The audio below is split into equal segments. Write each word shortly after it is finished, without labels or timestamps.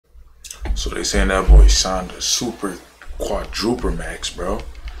So they saying that boy signed a super quadruple max, bro.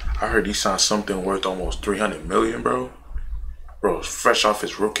 I heard he signed something worth almost 300 million, bro. Bro, fresh off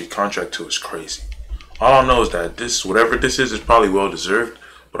his rookie contract too is crazy. All I know is that this, whatever this is probably well deserved.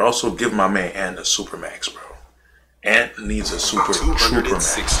 But also give my man Ant a super max, bro. Ant needs a super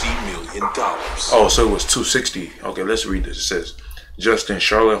 $260 million. Oh, so it was 260. Okay, let's read this. It says, Justin,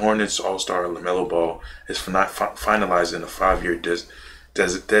 Charlotte Hornets All-Star LaMelo Ball is finalizing a 5-year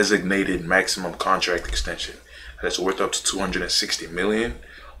designated maximum contract extension that's worth up to 260 million.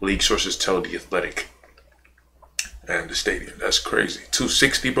 League sources tell The Athletic. And the stadium, that's crazy.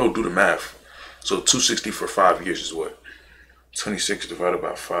 260, bro. Do the math. So 260 for 5 years is what? 26 divided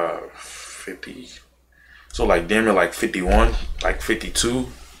by 5, 50. So like damn near like 51, like 52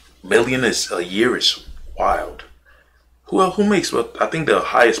 million is a year is wild. Who makes? Well, I think the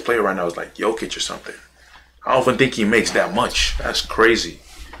highest player right now is like Jokic or something. I don't even think he makes that much. That's crazy.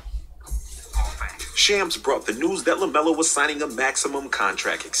 Shams brought the news that LaMelo was signing a maximum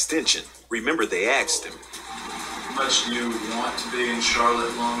contract extension. Remember, they asked him, how much do you want to be in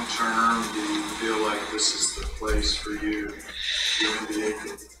Charlotte long term? Do you feel like this is the place for you?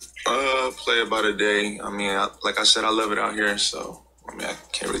 Play about a day. I mean, like I said, I love it out here, so I mean, I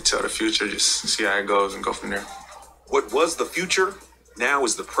can't really tell the future. Just see how it goes and go from there. What was the future now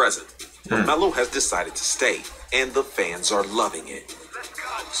is the present. LaMelo has decided to stay, and the fans are loving it.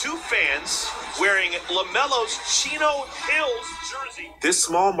 Two fans wearing LaMelo's Chino Hills jersey. This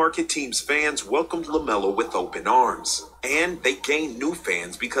small market team's fans welcomed LaMelo with open arms, and they gained new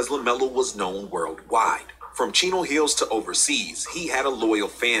fans because LaMelo was known worldwide. From Chino Hills to overseas, he had a loyal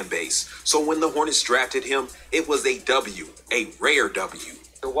fan base. So when the Hornets drafted him, it was a W, a rare W.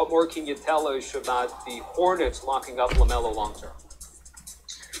 What more can you tell us about the Hornets locking up LaMelo long term?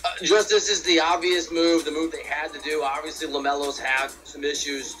 Just this is the obvious move, the move they had to do. Obviously, LaMelo's had some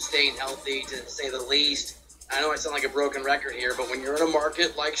issues staying healthy, to say the least. I know I sound like a broken record here, but when you're in a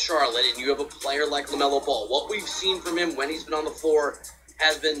market like Charlotte and you have a player like LaMelo Ball, what we've seen from him when he's been on the floor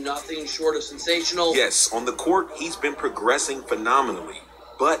has been nothing short of sensational. Yes, on the court, he's been progressing phenomenally,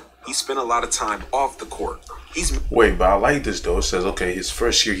 but he spent a lot of time off the court. Wait, but I like this though. It says, okay, his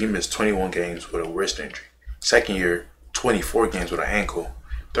first year he missed 21 games with a wrist injury. Second year, 24 games with an ankle.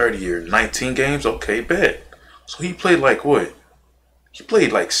 Third year, 19 games. Okay, bet. So he played like what? He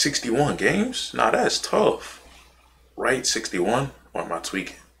played like 61 games? Nah, that's tough. Right? 61? Or am I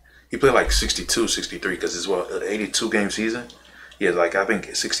tweaking? He played like 62, 63 because it's what, an 82 game season? Yeah, like I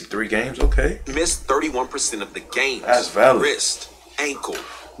think 63 games. Okay. Missed 31% of the games. That's valid. Wrist, ankle.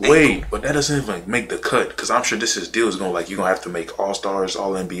 Wait, but that doesn't even make the cut because I'm sure this is deal is gonna like you're gonna have to make all-stars,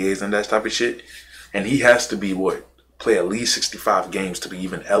 all NBAs and that type of shit. And he has to be what? Play at least 65 games to be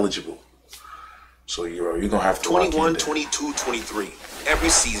even eligible. So you're gonna have to 21, 22, 23. Every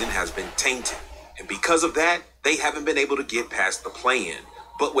season has been tainted. And because of that, they haven't been able to get past the play-in.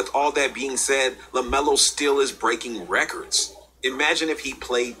 But with all that being said, LaMelo still is breaking records. Imagine if he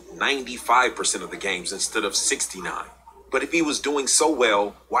played 95% of the games instead of 69. But if he was doing so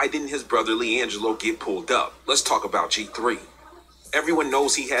well, why didn't his brother LiAngelo get pulled up? Let's talk about G3. Everyone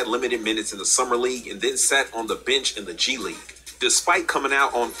knows he had limited minutes in the Summer League and then sat on the bench in the G League, despite coming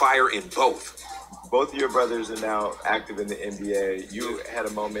out on fire in both. Both of your brothers are now active in the NBA. You had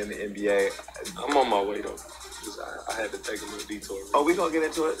a moment in the NBA. I'm on my way though. I had to take a little detour. Oh, we gonna get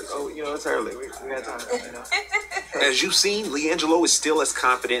into it. Oh, you know, it's early. We got time. You know? As you've seen, LiAngelo is still as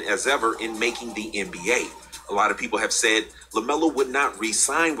confident as ever in making the NBA. A lot of people have said LaMelo would not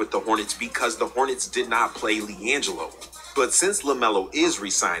re-sign with the Hornets because the Hornets did not play LiAngelo. But since LaMelo is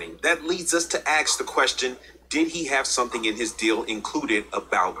re-signing, that leads us to ask the question, did he have something in his deal included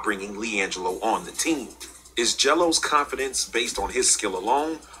about bringing LiAngelo on the team? Is Jello's confidence based on his skill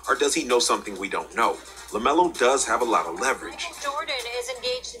alone, or does he know something we don't know? LaMelo does have a lot of leverage. Jordan is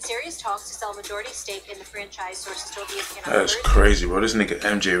engaged in serious talks to sell a majority stake in the franchise, sources told ESPN. That's crazy, bro. This nigga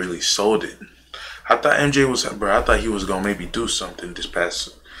MJ really sold it. I thought MJ was, bro, I thought he was gonna maybe do something this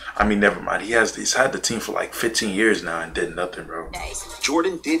past. I mean, never mind. He's had the team for like 15 years now and did nothing, bro.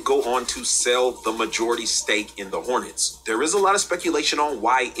 Jordan did go on to sell the majority stake in the Hornets. There is a lot of speculation on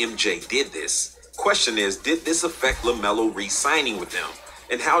why MJ did this. Question is, did this affect LaMelo re-signing with them?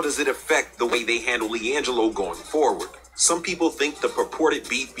 And how does it affect the way they handle LiAngelo going forward? Some people think the purported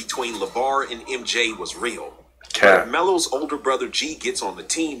beef between LeVar and MJ was real. But if Melo's older brother G gets on the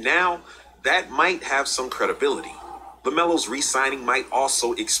team now, that might have some credibility. LaMelo's re-signing might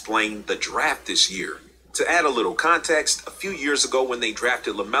also explain the draft this year. To add a little context, a few years ago when they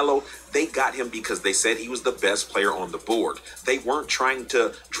drafted LaMelo, they got him because they said he was the best player on the board. They weren't trying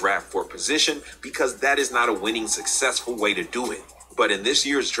to draft for position because that is not a winning, successful way to do it. But in this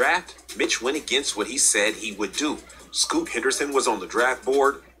year's draft, Mitch went against what he said he would do. Scoot Henderson was on the draft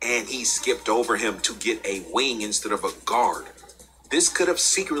board, and he skipped over him to get a wing instead of a guard. This could have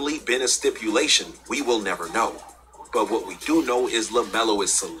secretly been a stipulation. We will never know. But what we do know is LaMelo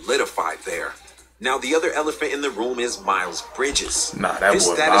is solidified there. Now, the other elephant in the room is Miles Bridges. His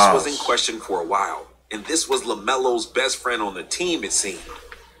status was in question for a while, and this was LaMelo's best friend on the team, it seemed.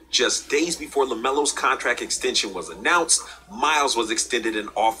 Just days before LaMelo's contract extension was announced, Miles was extended an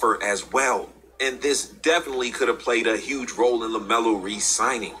offer as well. And this definitely could have played a huge role in LaMelo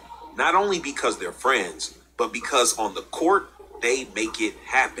re-signing. Not only because they're friends, but because on the court, they make it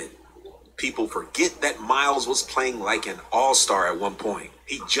happen. People forget that Miles was playing like an all-star at one point.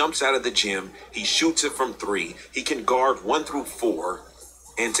 He jumps out of the gym, he shoots it from 3, he can guard 1 through 4,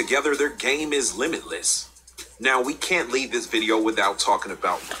 and together their game is limitless. Now, we can't leave this video without talking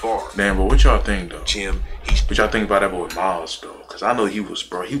about LaVar. Man, but what y'all think, though? Jim, what y'all think about that boy Miles, though? Because I know he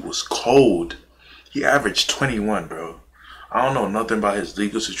was cold. He averaged 21, bro. I don't know nothing about his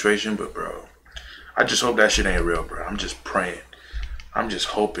legal situation, but, bro, I just hope that shit ain't real, bro. I'm just praying. I'm just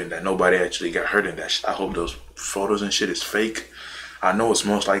hoping that nobody actually got hurt in that shit. I hope those photos and shit is fake. I know it's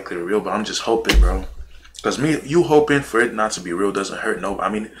most likely real, but I'm just hoping, bro. Because you hoping for it not to be real doesn't hurt nobody.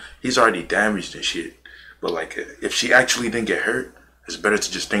 I mean, he's already damaged and shit. But, like, if she actually didn't get hurt, it's better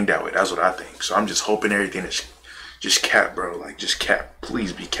to just think that way. That's what I think. So I'm just hoping everything is just cap, bro. Like, just cap.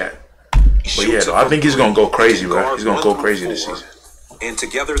 Please be cap. But yeah, though, I think he's going to go crazy, bro. He's going to go crazy this season. And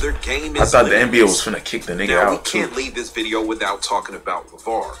together their game is I thought the NBA was finna kick the nigga out, too. We can't leave this video without talking about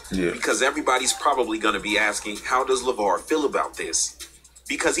LaVar. Yeah. Because everybody's probably going to be asking, how does LaVar feel about this?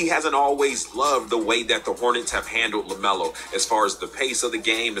 Because he hasn't always loved the way that the Hornets have handled LaMelo, as far as the pace of the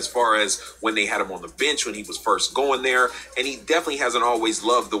game, as far as when they had him on the bench when he was first going there. And he definitely hasn't always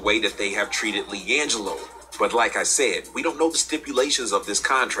loved the way that they have treated LiAngelo. But like I said, we don't know the stipulations of this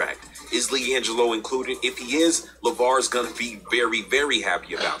contract. Is LiAngelo included? If he is, LaVar's going to be very, very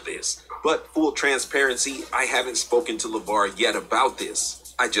happy about this. But full transparency, I haven't spoken to LaVar yet about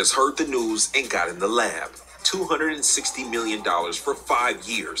this. I just heard the news and got in the lab. $260 million for 5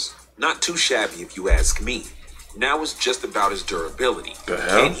 years. Not too shabby if you ask me. Now it's just about his durability.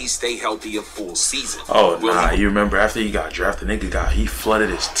 Can he stay healthy a full season? Oh, nah, you remember after he got drafted, he flooded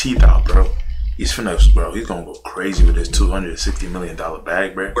his teeth out, bro. He's finna, bro, he's gonna go crazy with his $260 million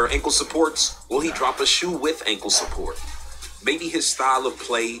bag, bro. Where ankle supports, will he drop a shoe with ankle support? Maybe his style of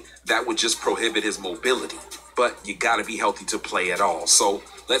play, that would just prohibit his mobility. But you gotta be healthy to play at all. So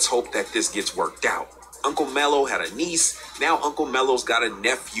let's hope that this gets worked out. Uncle Melo had a niece. Now Uncle Melo's got a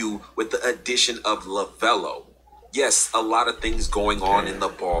nephew with the addition of LaVelo. Yes, a lot of things going on in the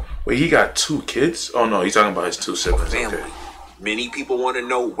ball. Wait, he got 2 kids? Oh no, he's talking about his 2 siblings. Family. Okay. Many people want to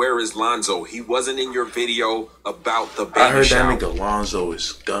know, where is Lonzo? He wasn't in your video about the baby shower. I heard that nigga Lonzo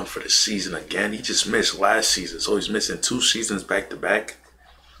is done for the season again. He just missed last season, so he's missing 2 seasons back to back.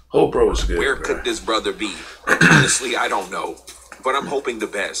 Oh, bro, is good. Where could this brother be? Honestly, I don't know, but I'm hoping the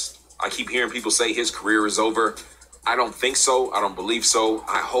best. I keep hearing people say his career is over. I don't think so. I don't believe so.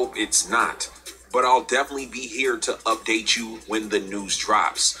 I hope it's not. But I'll definitely be here to update you when the news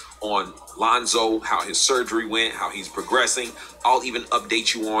drops on Lonzo, how his surgery went, how he's progressing. I'll even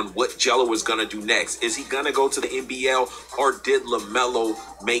update you on what Jello is going to do next. Is he going to go to the NBL, or did LaMelo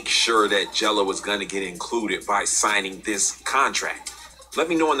make sure that Jello is going to get included by signing this contract? Let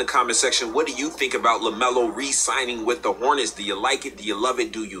me know in the comment section, what do you think about LaMelo re-signing with the Hornets? Do you like it? Do you love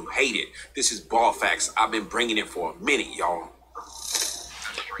it? Do you hate it? This is Ball Facts. I've been bringing it for a minute, y'all.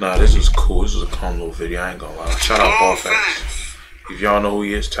 Nah, this was cool. This was a calm little video. I ain't gonna lie. Shout out Ball Facts. If y'all know who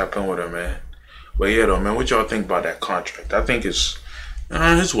he is, tap in with him, man. But yeah, though, man, what y'all think about that contract? I think it's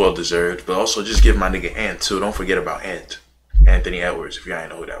well deserved, but also just give my nigga Ant too. Don't forget about Ant, Anthony Edwards, if y'all ain't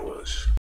know who that was.